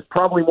series that is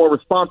probably more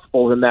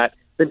responsible than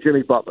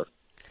Jimmy Butler.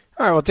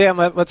 All right, well, Dan,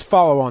 let's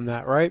follow on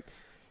that, right?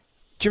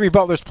 Jimmy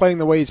Butler's playing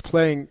the way he's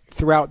playing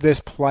throughout this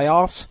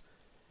playoffs.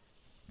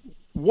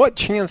 What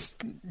chance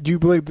do you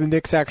believe the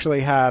Knicks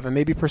actually have, and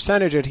maybe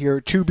percentage it here,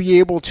 to be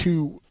able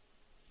to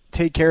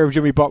take care of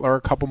Jimmy Butler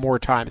a couple more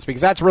times?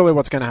 Because that's really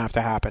what's going to have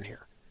to happen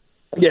here.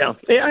 Yeah.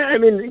 I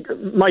mean,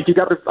 Mike, you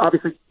got to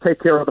obviously take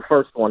care of the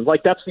first one.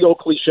 Like, that's the old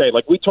cliche.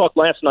 Like, we talked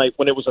last night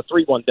when it was a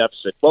 3-1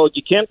 deficit. Well,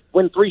 you can't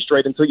win 3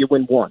 straight until you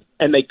win 1.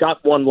 And they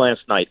got 1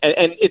 last night.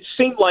 And it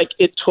seemed like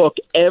it took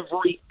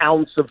every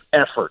ounce of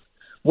effort,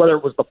 whether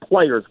it was the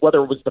players,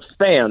 whether it was the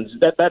fans,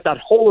 that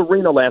whole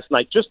arena last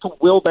night, just to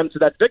will them to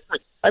that victory.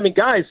 I mean,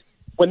 guys,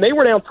 when they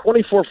were down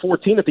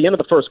 24-14 at the end of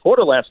the first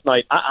quarter last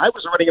night, I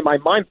was already in my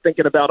mind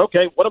thinking about,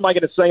 okay, what am I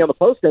going to say on the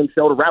postgame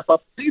show to wrap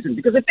up the season?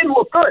 Because it didn't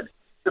look good.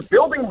 The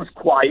building was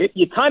quiet.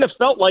 You kind of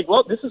felt like,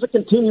 well, this is a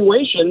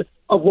continuation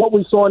of what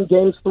we saw in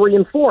games 3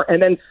 and 4, and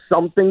then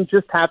something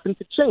just happened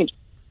to change.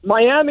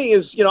 Miami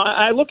is,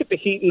 I look at the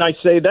Heat and I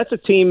say that's a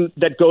team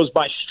that goes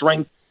by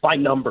strength, by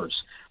numbers,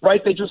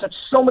 right? They just have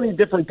so many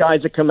different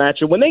guys that come at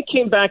you. When they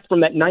came back from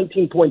that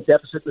 19-point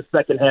deficit in the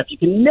second half, you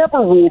can never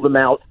rule them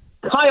out.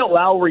 Kyle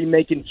Lowry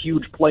making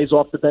huge plays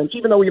off the bench,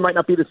 even though he might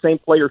not be the same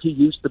player he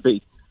used to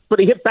be. But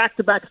he hit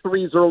back-to-back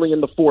threes early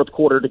in the fourth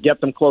quarter to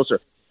get them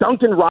closer.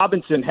 Duncan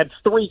Robinson had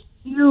 3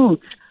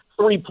 huge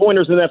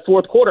three-pointers in that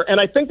fourth quarter. And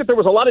I think that there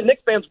was a lot of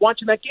Knicks fans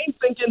watching that game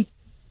thinking,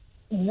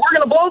 we're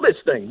going to blow this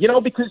thing,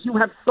 because you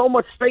have so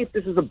much faith.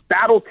 This is a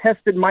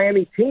battle-tested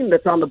Miami team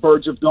that's on the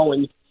verge of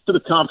going to the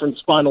conference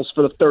finals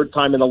for the 3rd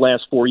time in the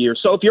last 4 years.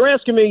 So if you're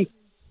asking me,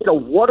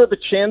 what are the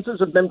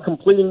chances of them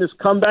completing this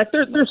comeback?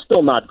 They're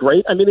still not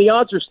great. I mean, the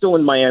odds are still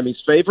in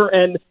Miami's favor.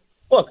 And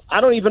look,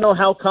 I don't even know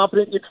how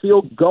confident you'd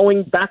feel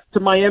going back to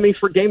Miami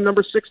for game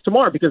number 6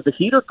 tomorrow, because the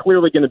Heat are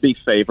clearly going to be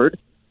favored.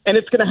 And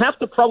it's going to have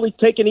to probably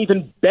take an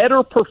even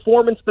better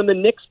performance than the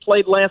Knicks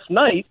played last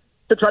night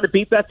to try to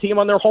beat that team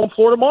on their home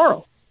floor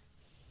tomorrow.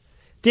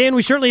 Dan,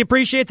 we certainly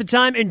appreciate the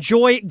time.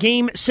 Enjoy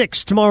game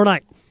 6 tomorrow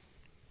night.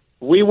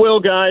 We will,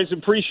 guys.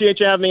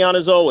 Appreciate you having me on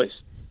as always.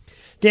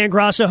 Dan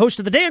Grasso, host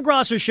of the Dan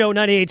Grasso Show,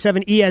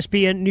 98.7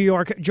 ESPN New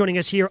York, joining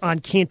us here on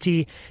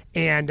Canty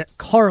and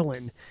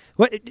Carlin.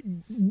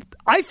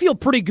 I feel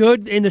pretty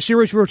good in the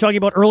series we were talking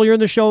about earlier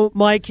in the show,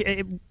 Mike.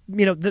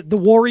 The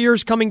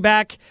Warriors coming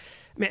back.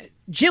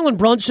 Jalen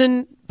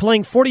Brunson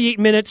playing 48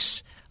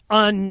 minutes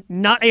on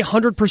not a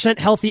 100%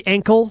 healthy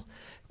ankle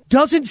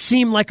doesn't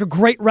seem like a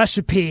great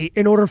recipe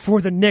in order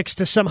for the Knicks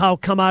to somehow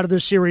come out of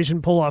this series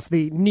and pull off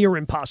the near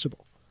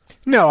impossible.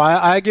 No,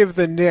 I give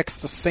the Knicks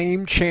the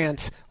same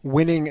chance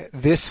winning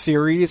this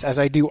series as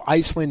I do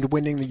Iceland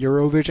winning the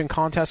Eurovision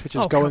contest, which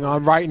is going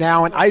on right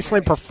now, and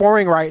Iceland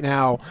performing right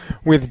now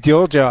with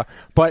Dilja.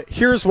 But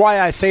here's why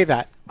I say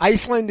that.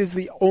 Iceland is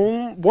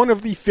one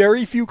of the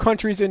very few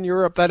countries in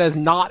Europe that has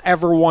not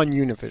ever won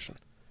Eurovision.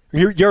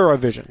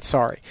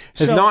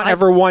 Has not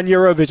ever won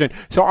Eurovision.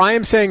 So I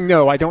am saying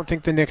no, I don't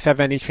think the Knicks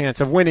have any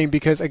chance of winning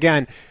because,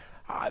 again,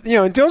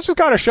 Dilja's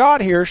got a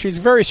shot here. She's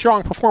a very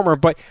strong performer,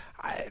 but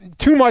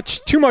too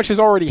much has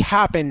already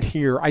happened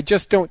here. I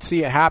just don't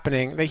see it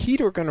happening. The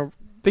Heat are going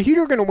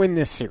to win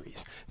this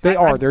series.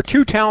 They're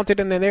too talented,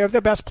 and then they have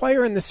the best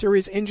player in the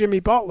series in Jimmy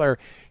Butler,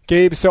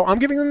 Gabe. So I'm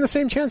giving them the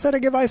same chance that I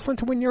give Iceland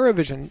to win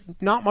Eurovision.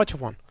 Not much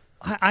of one.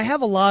 I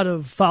have a lot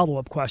of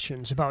follow-up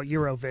questions about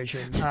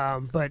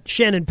Eurovision, but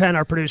Shannon Penn,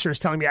 our producer, is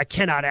telling me I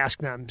cannot ask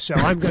them. So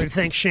I'm going to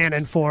thank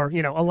Shannon for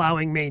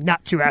allowing me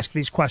not to ask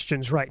these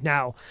questions right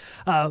now.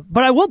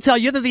 But I will tell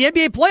you that the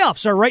NBA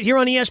playoffs are right here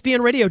on ESPN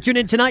Radio. Tune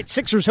in tonight.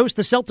 Sixers host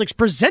the Celtics,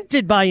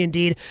 presented by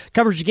Indeed.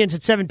 Coverage begins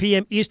at 7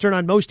 p.m. Eastern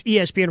on most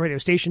ESPN radio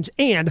stations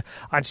and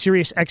on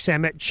Sirius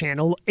XM at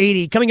Channel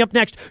 80. Coming up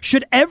next,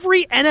 should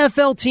every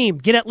NFL team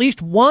get at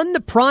least one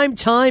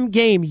primetime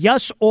game?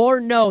 Yes or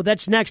no?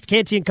 That's next.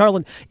 Canty and Carlin,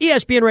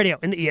 ESPN Radio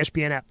and the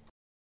ESPN app.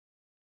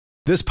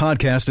 This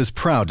podcast is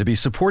proud to be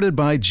supported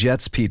by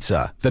Jets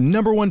Pizza, the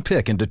 #1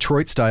 pick in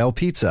Detroit-style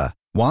pizza.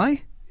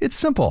 Why? It's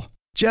simple.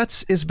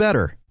 Jets is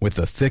better. With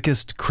the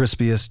thickest,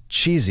 crispiest,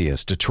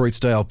 cheesiest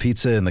Detroit-style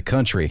pizza in the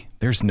country,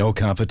 there's no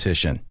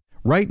competition.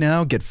 Right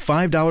now, get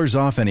 $5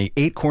 off any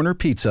 8-corner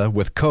pizza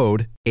with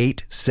code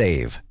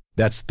 8SAVE.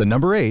 That's the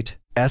number 8,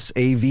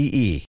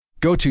 SAVE.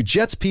 Go to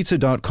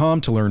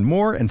jetspizza.com to learn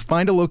more and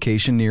find a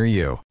location near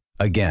you.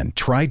 Again,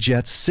 try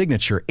Jet's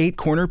signature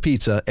 8-corner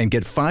pizza and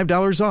get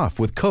 $5 off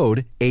with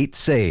code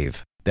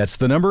 8SAVE. That's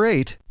the number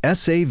 8,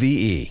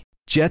 SAVE.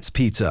 Jet's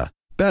Pizza.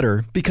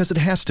 Better because it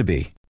has to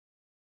be.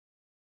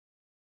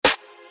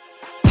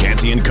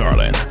 Canty and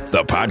Carlin,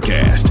 the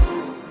podcast.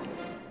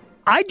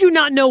 I do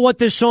not know what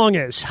this song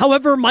is.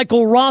 However,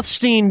 Michael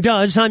Rothstein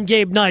does. I'm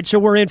Gabe Knight, so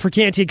we're in for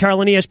Canty and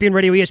Carlin, ESPN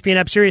Radio, ESPN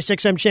app, Sirius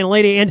XM Channel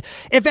 80. And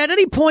if at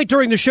any point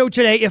during the show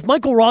today, if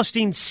Michael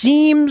Rothstein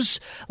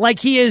seems like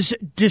he is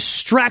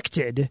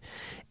distracted,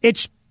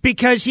 it's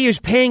because he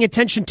is paying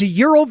attention to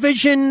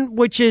Eurovision,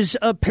 which is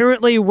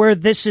apparently where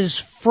this is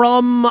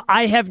from.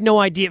 I have no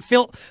idea.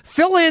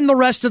 Fill in the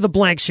rest of the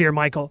blanks here,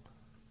 Michael.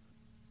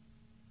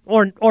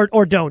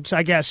 Or don't,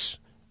 I guess.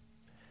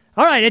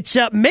 All right, it's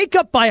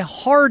Makeup by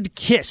Hard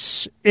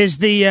Kiss is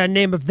the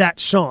name of that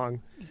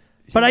song.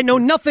 But I know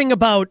nothing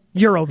about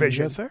Eurovision.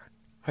 Yes, sir?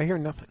 I hear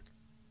nothing.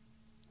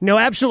 No,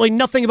 absolutely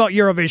nothing about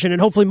Eurovision,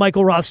 and hopefully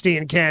Michael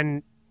Rothstein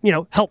can,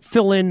 help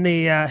fill in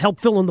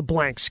the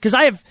blanks, because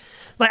I have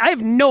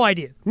no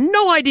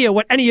idea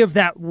what any of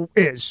that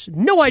is,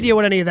 no idea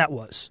what any of that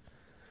was.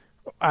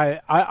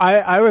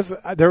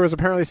 There was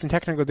apparently some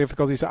technical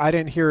difficulties, so I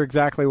didn't hear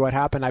exactly what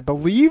happened. I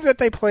believe that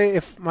they play,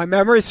 if my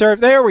memory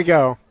serves. There we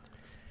go.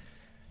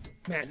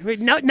 Man,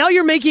 now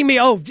you're making me.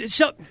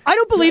 So I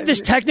don't believe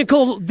this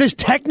technical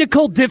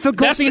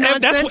difficulty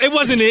nonsense. It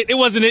wasn't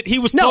it. He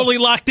was totally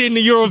locked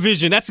into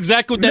Eurovision. That's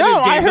exactly what that is.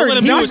 I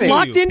heard he was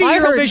locked into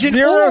Eurovision,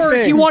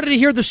 or he wanted to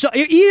hear the song.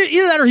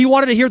 Either that, or he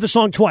wanted to hear the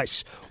song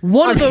twice.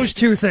 One of those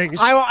two things.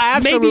 I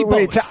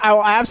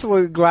will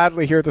absolutely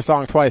gladly hear the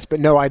song twice, but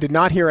no, I did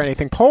not hear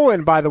anything.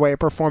 Poland, by the way, are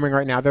performing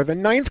right now. They're the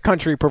 9th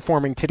country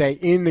performing today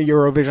in the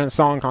Eurovision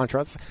Song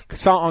Contest,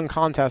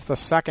 the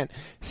second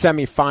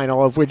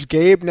semifinal, of which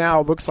Gabe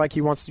now looks like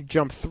he wants to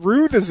jump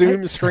through the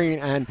Zoom screen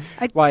and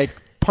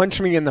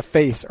punch me in the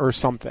face or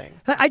something.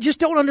 I just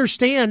don't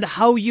understand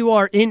how you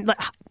are in.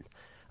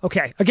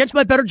 Okay, against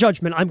my better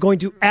judgment, I'm going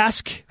to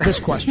ask this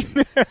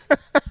question.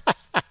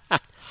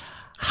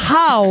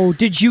 How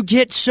did you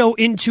get so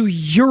into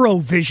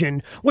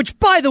Eurovision? Which,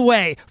 by the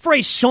way, for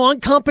a song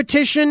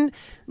competition,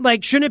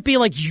 shouldn't it be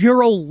like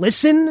Euro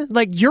Listen?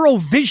 Like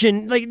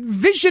Eurovision,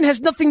 vision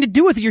has nothing to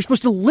do with it. You're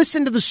supposed to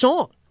listen to the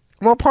song.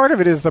 Well, part of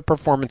it is the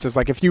performances.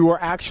 Like, if you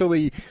were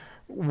actually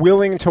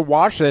willing to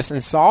watch this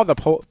and saw the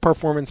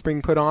performance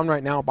being put on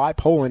right now by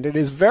Poland, it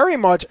is very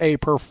much a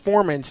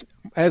performance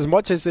as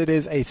much as it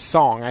is a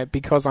song.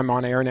 Because I'm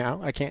on air now,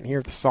 I can't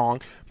hear the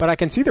song, but I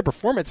can see the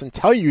performance and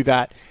tell you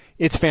that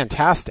it's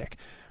fantastic.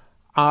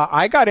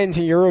 I got into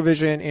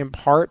Eurovision in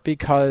part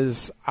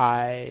because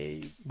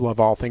I love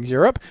all things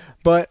Europe,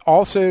 but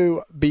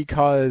also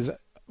because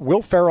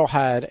Will Ferrell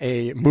had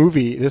a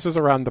movie. This was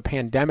around the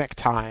pandemic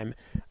time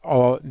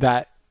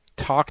that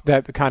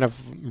kind of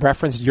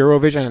referenced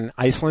Eurovision and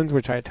Iceland,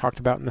 which I had talked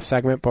about in the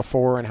segment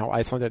before, and how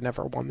Iceland had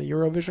never won the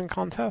Eurovision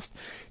contest.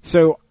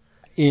 So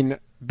in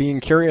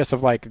being curious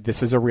of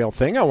this is a real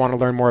thing, I want to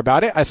learn more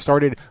about it, I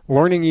started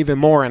learning even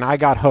more, and I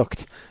got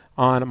hooked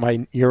on my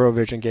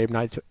Eurovision Gabe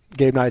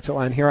Knights,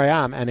 and here I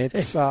am, and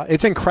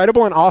it's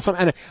incredible and awesome,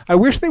 and I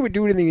wish they would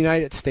do it in the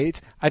United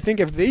States. I think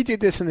if they did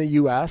this in the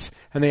U.S.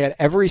 and they had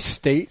every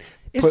state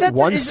put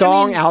one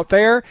song out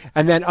there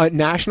and then a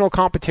national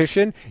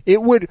competition,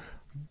 it would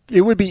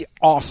be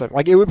awesome.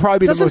 It would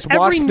probably be the most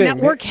watched thing. Doesn't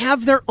every network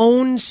have their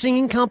own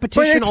singing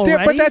competition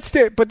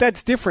already? But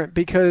that's different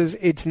because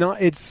it's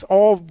not. It's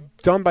all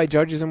done by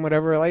judges and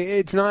whatever.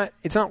 It's not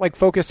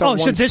focused on one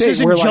state. Oh, so this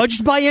isn't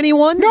judged by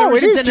anyone? No,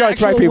 it is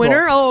judged by people.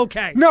 Winner? Oh,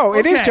 okay. No,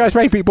 it is judged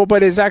by people,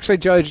 but it's actually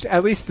judged.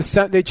 At least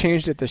they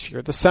changed it this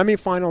year. The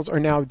semifinals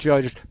are now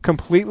judged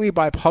completely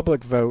by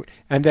public vote,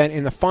 and then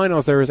in the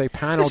finals there is a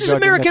panel. This is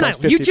American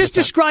Idol. You just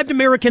described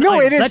American Idol.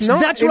 No, it is not.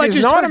 That's what I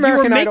just heard. You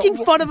were making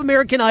fun of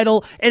American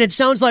Idol, and it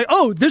sounds like,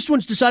 this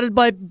one's decided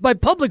by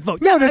public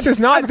vote. No, this is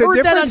not. I've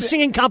heard that on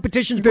singing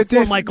competitions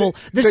before, Michael.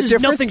 This is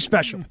nothing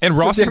special. And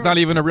Ross's not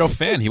even a real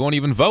fan. He won't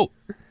even vote.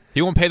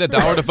 He won't pay the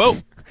 $1 to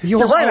vote.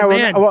 You're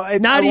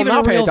right. Not even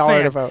a real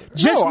fan. To vote.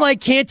 Just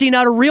like Canty,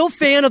 not a real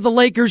fan of the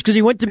Lakers because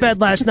he went to bed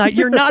last night.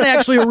 You're not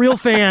actually a real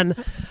fan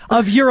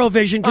of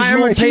Eurovision because you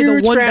won't pay the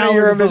 $1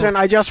 Eurovision. to vote.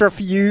 I just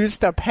refuse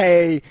to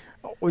pay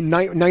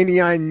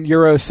 99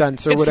 euro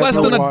cents or whatever. It's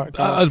less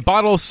than a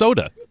bottle of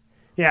soda.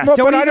 Yeah, but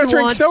I don't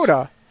drink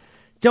soda.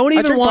 Don't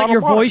even want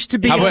your voice to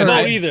be heard. How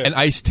about an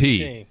iced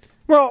tea?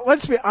 Well,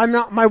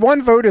 my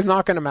one vote is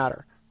not going to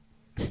matter.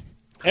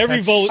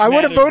 Every vote. I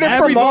would have voted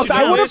for Malta.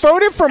 I would have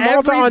voted for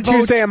Malta on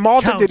Tuesday, and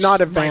Malta did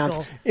not advance.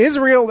 Michael.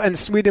 Israel and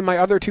Sweden, my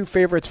other two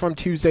favorites from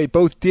Tuesday,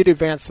 both did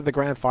advance to the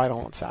grand final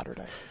on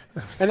Saturday.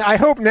 And I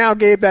hope now,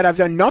 Gabe, that I've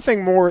done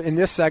nothing more in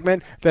this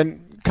segment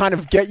than kind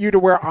of get you to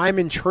where I'm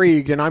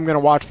intrigued and I'm going to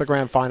watch the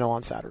grand final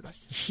on Saturday?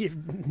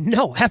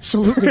 No,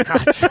 absolutely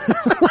not.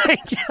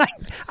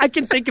 I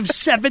can think of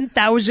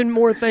 7,000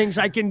 more things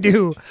I can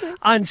do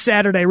on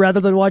Saturday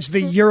rather than watch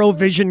the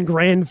Eurovision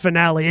grand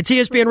finale. It's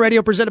ESPN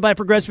Radio presented by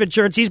Progressive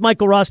Insurance. He's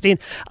Michael Rothstein.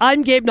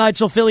 I'm Gabe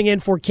Neitzel filling in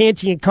for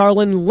Canty and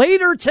Carlin.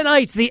 Later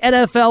tonight, the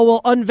NFL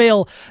will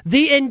unveil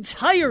the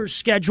entire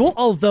schedule,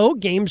 although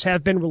games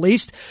have been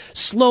released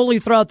slowly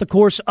throughout the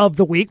course of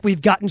the week.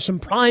 We've gotten some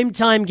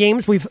primetime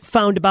games we've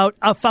found out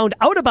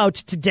about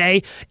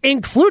today,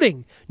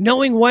 including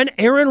knowing when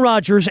Aaron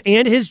Rodgers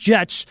and his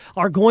Jets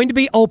are going to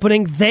be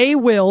opening. They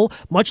will,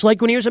 much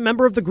like when he was a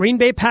member of the Green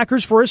Bay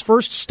Packers for his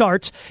first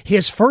start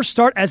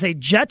as a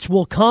Jet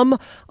will come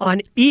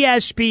on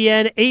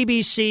ESPN,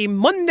 ABC,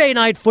 Monday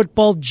Night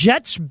Football,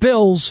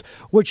 Jets-Bills,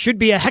 which should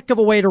be a heck of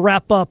a way to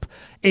wrap up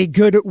a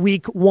good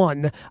week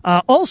one.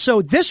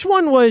 Also, this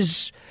one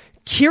was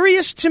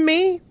curious to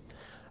me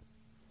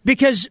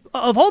because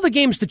of all the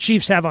games the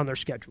Chiefs have on their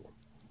schedule.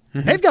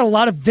 They've got a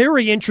lot of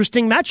very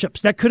interesting matchups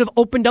that could have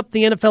opened up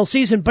the NFL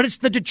season, but it's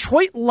the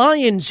Detroit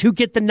Lions who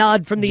get the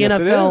nod from the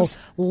NFL.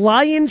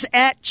 Lions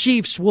at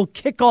Chiefs will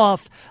kick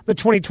off the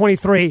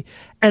 2023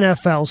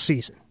 NFL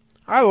season.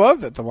 I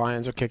love that the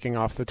Lions are kicking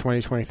off the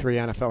 2023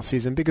 NFL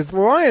season because the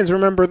Lions,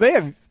 remember, they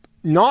have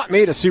not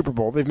made a Super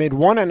Bowl. They've made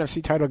one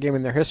NFC title game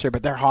in their history,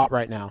 but they're hot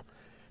right now.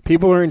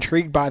 People are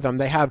intrigued by them.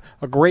 They have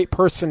a great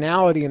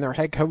personality in their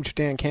head coach,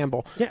 Dan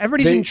Campbell. Yeah,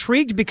 everybody's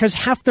intrigued because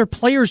half their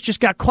players just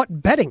got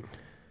caught betting.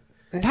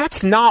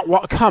 That's not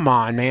what. Come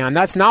on, man.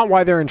 That's not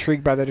why they're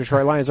intrigued by the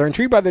Detroit Lions. They're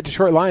intrigued by the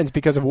Detroit Lions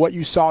because of what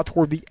you saw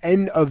toward the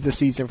end of the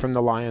season from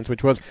the Lions,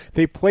 which was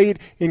they played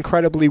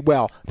incredibly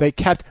well. They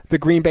kept the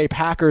Green Bay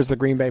Packers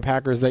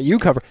that you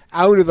cover,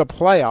 out of the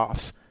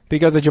playoffs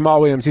because of Jamal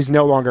Williams, who's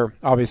no longer,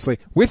 obviously,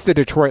 with the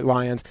Detroit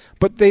Lions.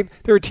 But they're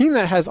a team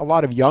that has a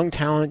lot of young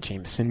talent.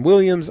 Jameson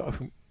Williams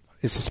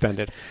is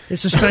suspended.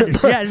 Exactly.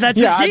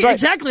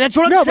 That's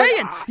what I'm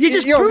saying. You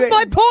just proved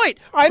my point.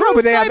 I know,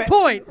 but they have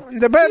point.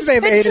 They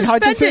have Aiden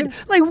Hutchinson.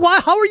 Like, why?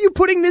 How are you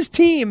putting this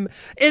team?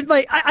 And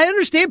like, I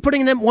understand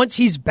putting them once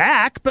he's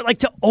back, but like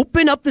to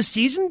open up the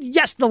season,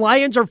 yes, the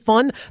Lions are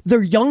fun.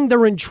 They're young.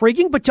 They're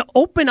intriguing. But to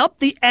open up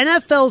the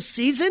NFL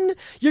season,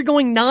 you're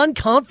going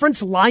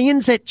non-conference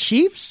Lions at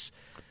Chiefs.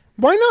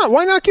 Why not?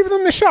 Why not give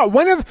them the shot?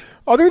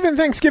 Other than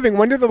Thanksgiving,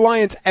 when did the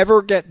Lions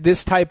ever get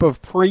this type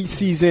of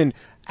preseason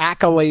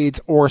accolades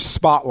or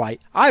spotlight?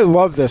 I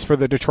love this for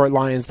the Detroit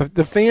Lions.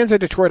 The fans of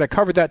Detroit, I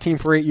covered that team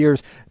for 8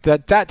 years.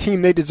 That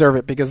team, they deserve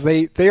it because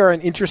they are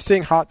an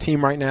interesting, hot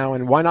team right now,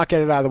 and why not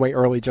get it out of the way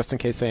early just in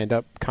case they end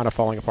up kind of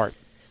falling apart?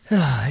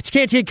 It's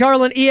Canty and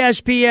Carlin,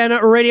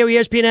 ESPN Radio,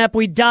 ESPN app.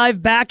 We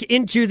dive back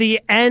into the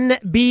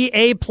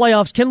NBA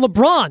playoffs. Can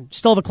LeBron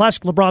still have a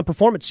classic LeBron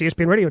performance?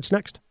 ESPN Radio, it's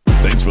next.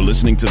 Thanks for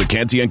listening to the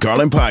Canty and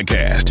Carlin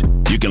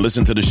podcast. You can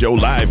listen to the show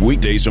live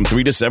weekdays from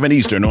 3 to 7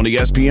 Eastern on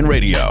ESPN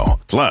Radio.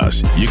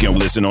 Plus, you can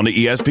listen on the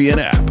ESPN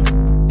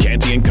app.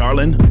 Canty and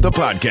Carlin, the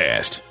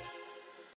podcast.